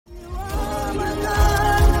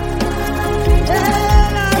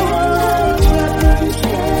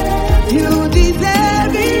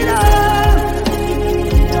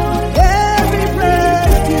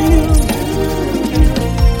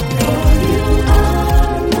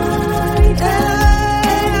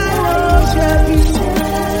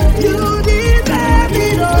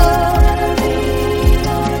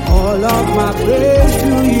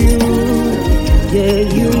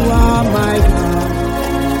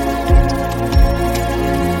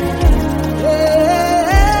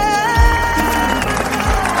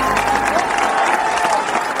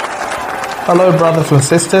Hello, brothers and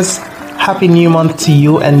sisters. Happy new month to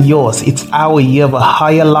you and yours. It's our year of a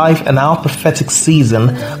higher life and our prophetic season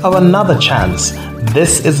of another chance.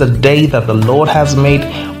 This is a day that the Lord has made.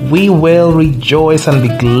 We will rejoice and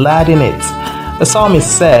be glad in it. The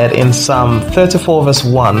psalmist said in Psalm 34 verse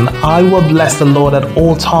 1, I will bless the Lord at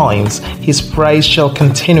all times. His praise shall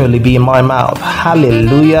continually be in my mouth.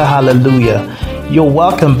 Hallelujah, hallelujah. You're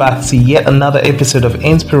welcome back to yet another episode of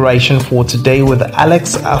Inspiration for Today with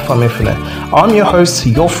Alex Afamifune. I'm your host,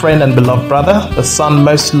 your friend and beloved brother, the son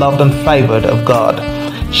most loved and favored of God.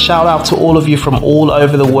 Shout out to all of you from all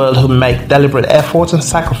over the world who make deliberate effort and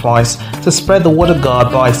sacrifice to spread the word of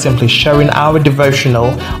God by simply sharing our devotional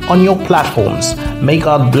on your platforms. May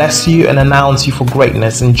God bless you and announce you for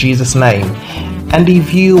greatness in Jesus' name. And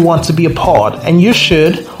if you want to be a part, and you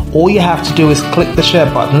should, all you have to do is click the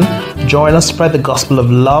share button, join us, spread the gospel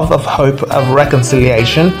of love, of hope, of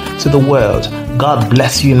reconciliation to the world. God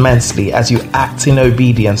bless you immensely as you act in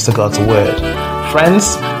obedience to God's word.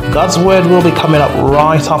 Friends, God's word will be coming up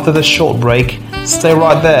right after this short break. Stay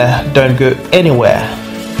right there, don't go anywhere.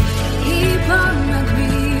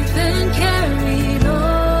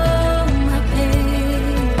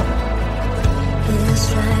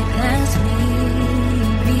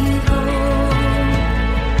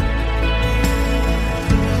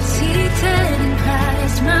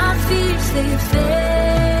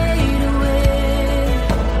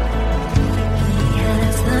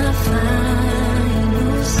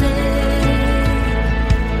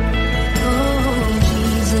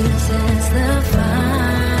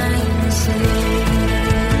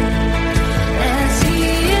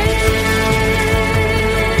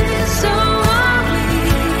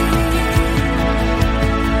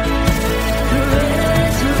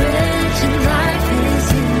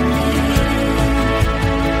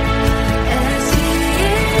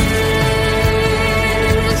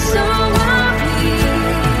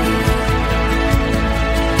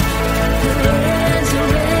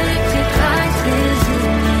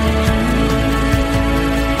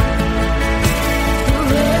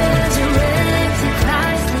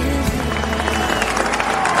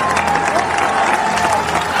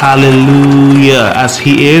 Hallelujah. As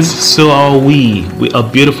He is, so are we. A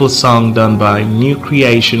beautiful song done by New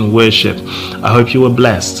Creation Worship. I hope you were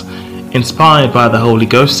blessed. Inspired by the Holy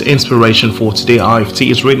Ghost, Inspiration for Today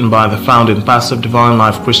IFT is written by the founding pastor of Divine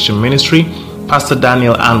Life Christian Ministry, Pastor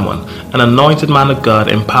Daniel Anwan, an anointed man of God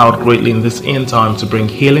empowered greatly in this end time to bring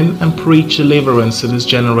healing and preach deliverance in this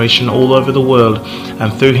generation all over the world.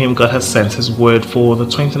 And through him, God has sent his word for the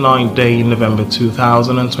 29th day in November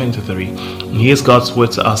 2023. And here's God's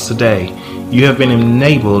word to us today. You have been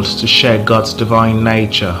enabled to share God's divine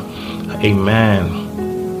nature. Amen.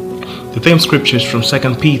 The theme scripture is from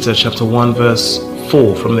 2 Peter chapter 1 verse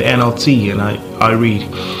 4 from the NLT, and I read,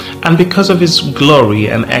 and because of his glory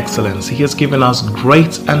and excellence, he has given us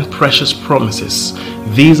great and precious promises.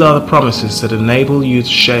 These are the promises that enable you to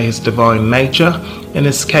share his divine nature and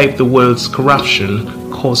escape the world's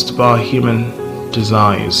corruption caused by human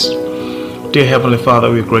desires. Dear Heavenly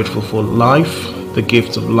Father, we are grateful for life, the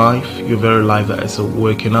gift of life, your very life that is at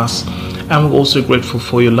work in us, and we're also grateful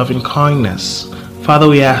for your loving kindness. Father,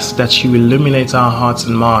 we ask that you illuminate our hearts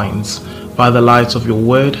and minds by the light of your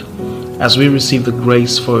word as we receive the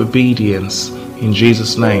grace for obedience. In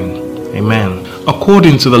Jesus' name, amen.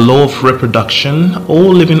 According to the law of reproduction,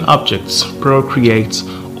 all living objects procreate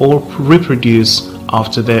or reproduce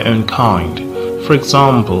after their own kind. For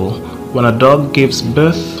example, when a dog gives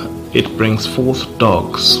birth, it brings forth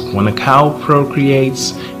dogs. When a cow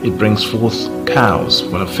procreates, it brings forth cows.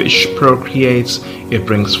 When a fish procreates, it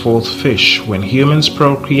brings forth fish. When humans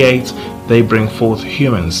procreate, they bring forth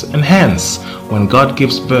humans. And hence, when God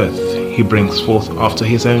gives birth, he brings forth after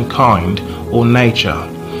his own kind or nature.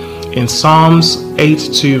 In Psalms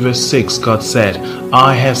 82 verse 6, God said,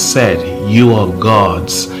 I have said, you are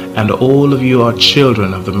gods, and all of you are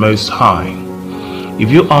children of the Most High. If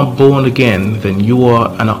you are born again, then you are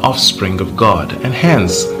an offspring of God, and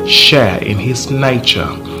hence share in his nature.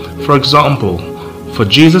 For example, for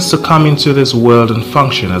Jesus to come into this world and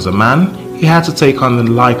function as a man, he had to take on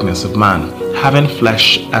the likeness of man, having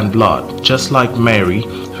flesh and blood, just like Mary,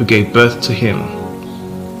 who gave birth to him.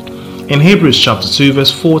 In Hebrews chapter 2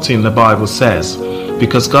 verse 14, the Bible says,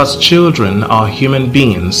 because God's children are human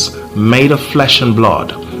beings made of flesh and blood,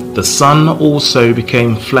 the Son also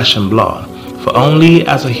became flesh and blood. For only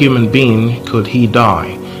as a human being could he die,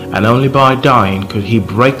 and only by dying could he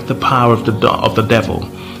break the power of the devil,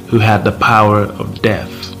 who had the power of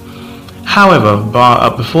death. However,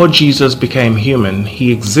 before Jesus became human,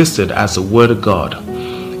 he existed as the Word of God.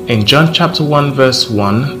 In John chapter 1 verse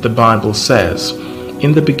 1, the Bible says,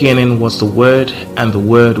 In the beginning was the Word, and the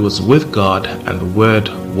Word was with God, and the Word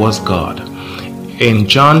was God. In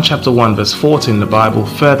John chapter 1 verse 14, the Bible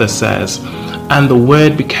further says, "And the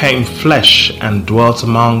Word became flesh and dwelt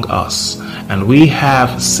among us, and we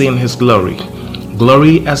have seen his glory,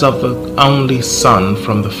 glory as of the only Son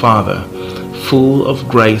from the Father, full of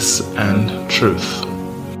grace and truth."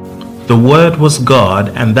 The Word was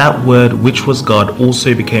God, and that Word which was God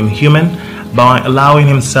also became human by allowing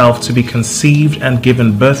himself to be conceived and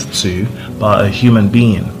given birth to by a human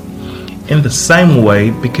being. In the same way,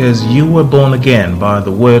 because you were born again by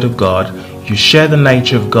the Word of God, you share the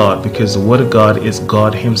nature of God, because the Word of God is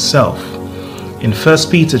God himself. In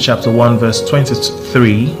 1 Peter chapter 1 verse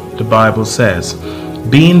 23, the Bible says,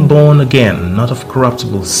 "Being born again, not of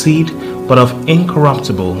corruptible seed, but of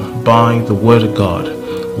incorruptible, by the Word of God,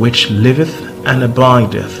 which liveth and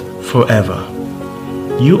abideth forever."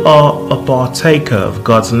 You are a partaker of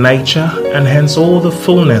God's nature, and hence all the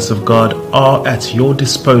fullness of God are at your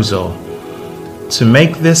disposal. To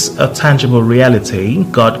make this a tangible reality,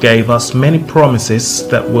 God gave us many promises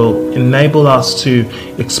that will enable us to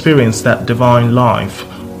experience that divine life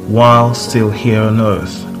while still here on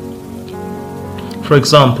earth. For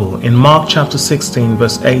example, in Mark chapter 16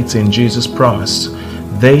 verse 18, Jesus promised,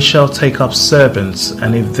 "They shall take up serpents,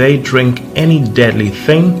 and if they drink any deadly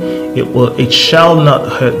thing, it shall not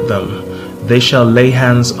hurt them. They shall lay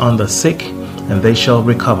hands on the sick, and they shall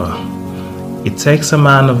recover." It takes a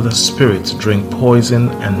man of the Spirit to drink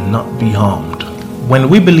poison and not be harmed. When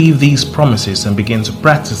we believe these promises and begin to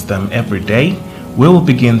practice them every day, we will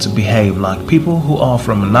begin to behave like people who are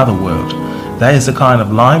from another world. That is the kind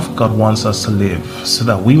of life God wants us to live, so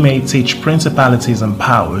that we may teach principalities and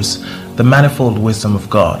powers the manifold wisdom of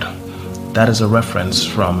God. That is a reference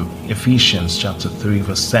from Ephesians chapter 3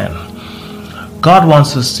 verse 10. God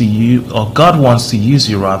wants to use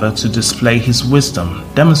you to display his wisdom,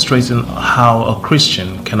 demonstrating how a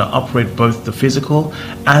Christian can operate both the physical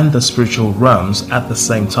and the spiritual realms at the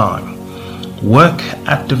same time. Work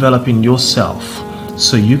at developing yourself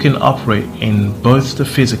so you can operate in both the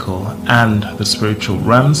physical and the spiritual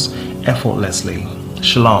realms effortlessly.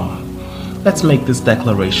 Shalom. Let's make these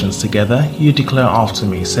declarations together. You declare after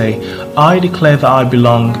me. Say, "I declare that I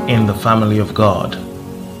belong in the family of God.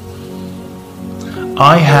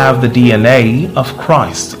 I have the DNA of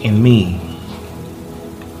Christ in me,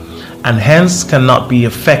 and hence cannot be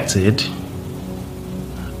affected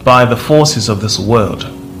by the forces of this world.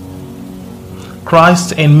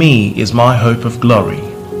 Christ in me is my hope of glory,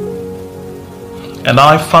 and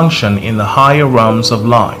I function in the higher realms of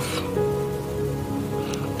life.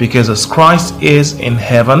 Because as Christ is in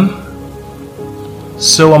heaven,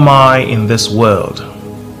 so am I in this world."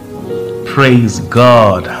 Praise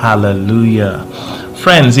God. Hallelujah.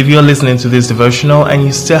 Friends, if you're listening to this devotional and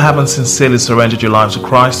you still haven't sincerely surrendered your life to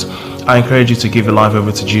Christ, I encourage you to give your life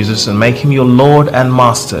over to Jesus and make him your Lord and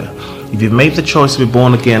Master. If you've made the choice to be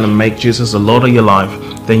born again and make Jesus the Lord of your life,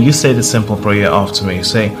 then you say the simple prayer after me.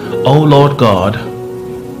 Say, "Oh Lord God,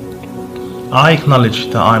 I acknowledge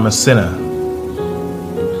that I'm a sinner.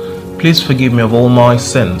 Please forgive me of all my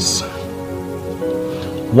sins.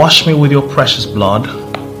 Wash me with your precious blood.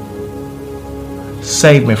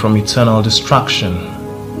 Save me from eternal destruction.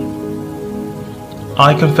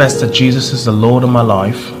 I confess that Jesus is the Lord of my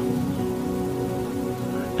life,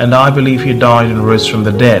 and I believe he died and rose from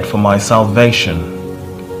the dead for my salvation.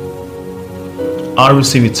 I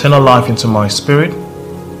receive eternal life into my spirit.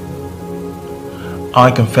 I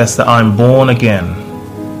confess that I am born again.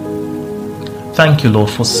 Thank you, Lord,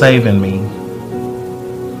 for saving me.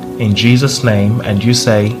 In Jesus' name," and you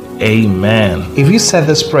say, Amen. If you said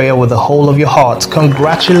this prayer with the whole of your heart,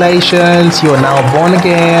 congratulations, you are now born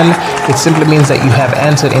again. It simply means that you have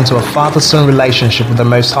entered into a father-son relationship with the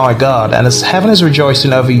Most High God. And as heaven is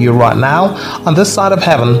rejoicing over you right now, on this side of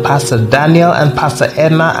heaven, Pastor Daniel and Pastor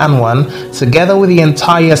Edna Anwan, together with the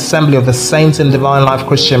entire assembly of the Saints in Divine Life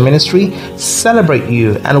Christian Ministry, celebrate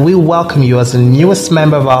you, and we welcome you as the newest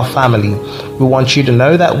member of our family. We want you to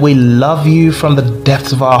know that we love you from the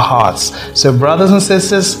depths of our hearts. So brothers and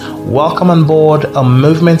sisters, welcome on board a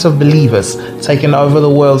movement of believers taking over the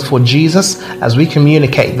world for Jesus as we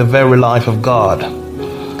communicate the very life of God.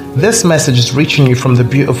 This message is reaching you from the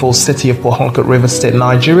beautiful city of Port Harcourt, Rivers State,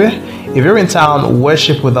 Nigeria. If you're in town,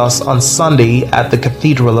 worship with us on Sunday at the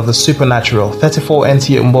Cathedral of the Supernatural, 34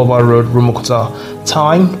 NTA Mbova Road, Rumukuta.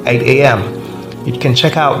 Time 8 a.m. You can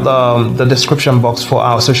check out the description box for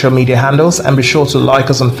our social media handles, and be sure to like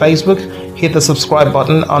us on Facebook, hit the subscribe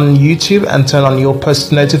button on YouTube, and turn on your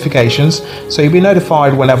post notifications so you'll be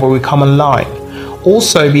notified whenever we come online.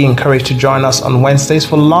 Also be encouraged to join us on Wednesdays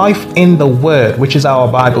for Life in the Word, which is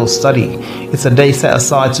our Bible study. It's a day set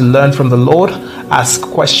aside to learn from the Lord, ask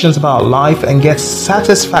questions about life, and get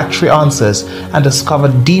satisfactory answers, and discover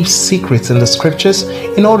deep secrets in the scriptures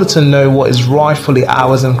in order to know what is rightfully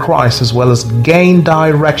ours in Christ, as well as gain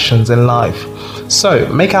directions in life. So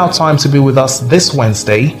make our time to be with us this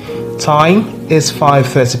Wednesday. Time is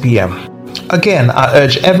 5:30 p.m. Again, I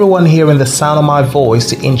urge everyone hearing the sound of my voice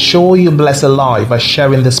to ensure you bless a life by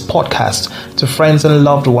sharing this podcast to friends and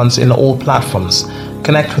loved ones in all platforms.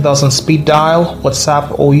 Connect with us on speed dial,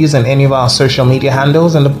 WhatsApp, or using any of our social media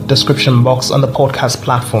handles in the description box on the podcast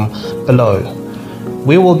platform below.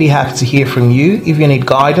 We will be happy to hear from you if you need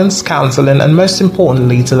guidance, counseling, and most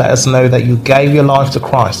importantly, to let us know that you gave your life to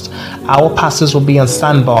Christ. Our pastors will be on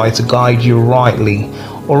standby to guide you rightly.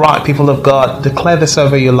 Alright, people of God, declare this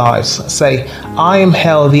over your lives. Say, I am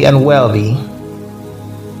healthy and wealthy.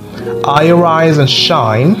 I arise and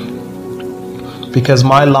shine because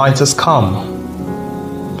my light has come.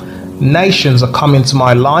 Nations are coming to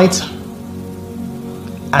my light,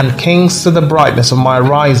 and kings to the brightness of my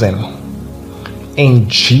rising. In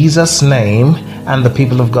Jesus' name, and the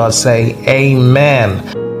people of God say,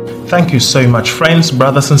 Amen. Thank you so much, friends,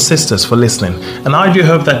 brothers and sisters, for listening. And I do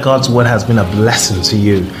hope that God's word has been a blessing to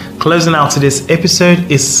you. Closing out today's episode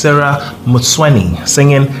is Sarah Mutsweni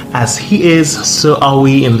singing, As He Is, So Are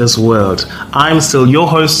We in This World. I'm still your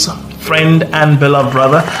host, friend and beloved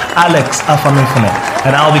brother, Alex Afamifune.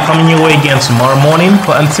 And I'll be coming your way again tomorrow morning.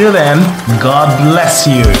 But until then, God bless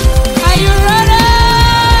you.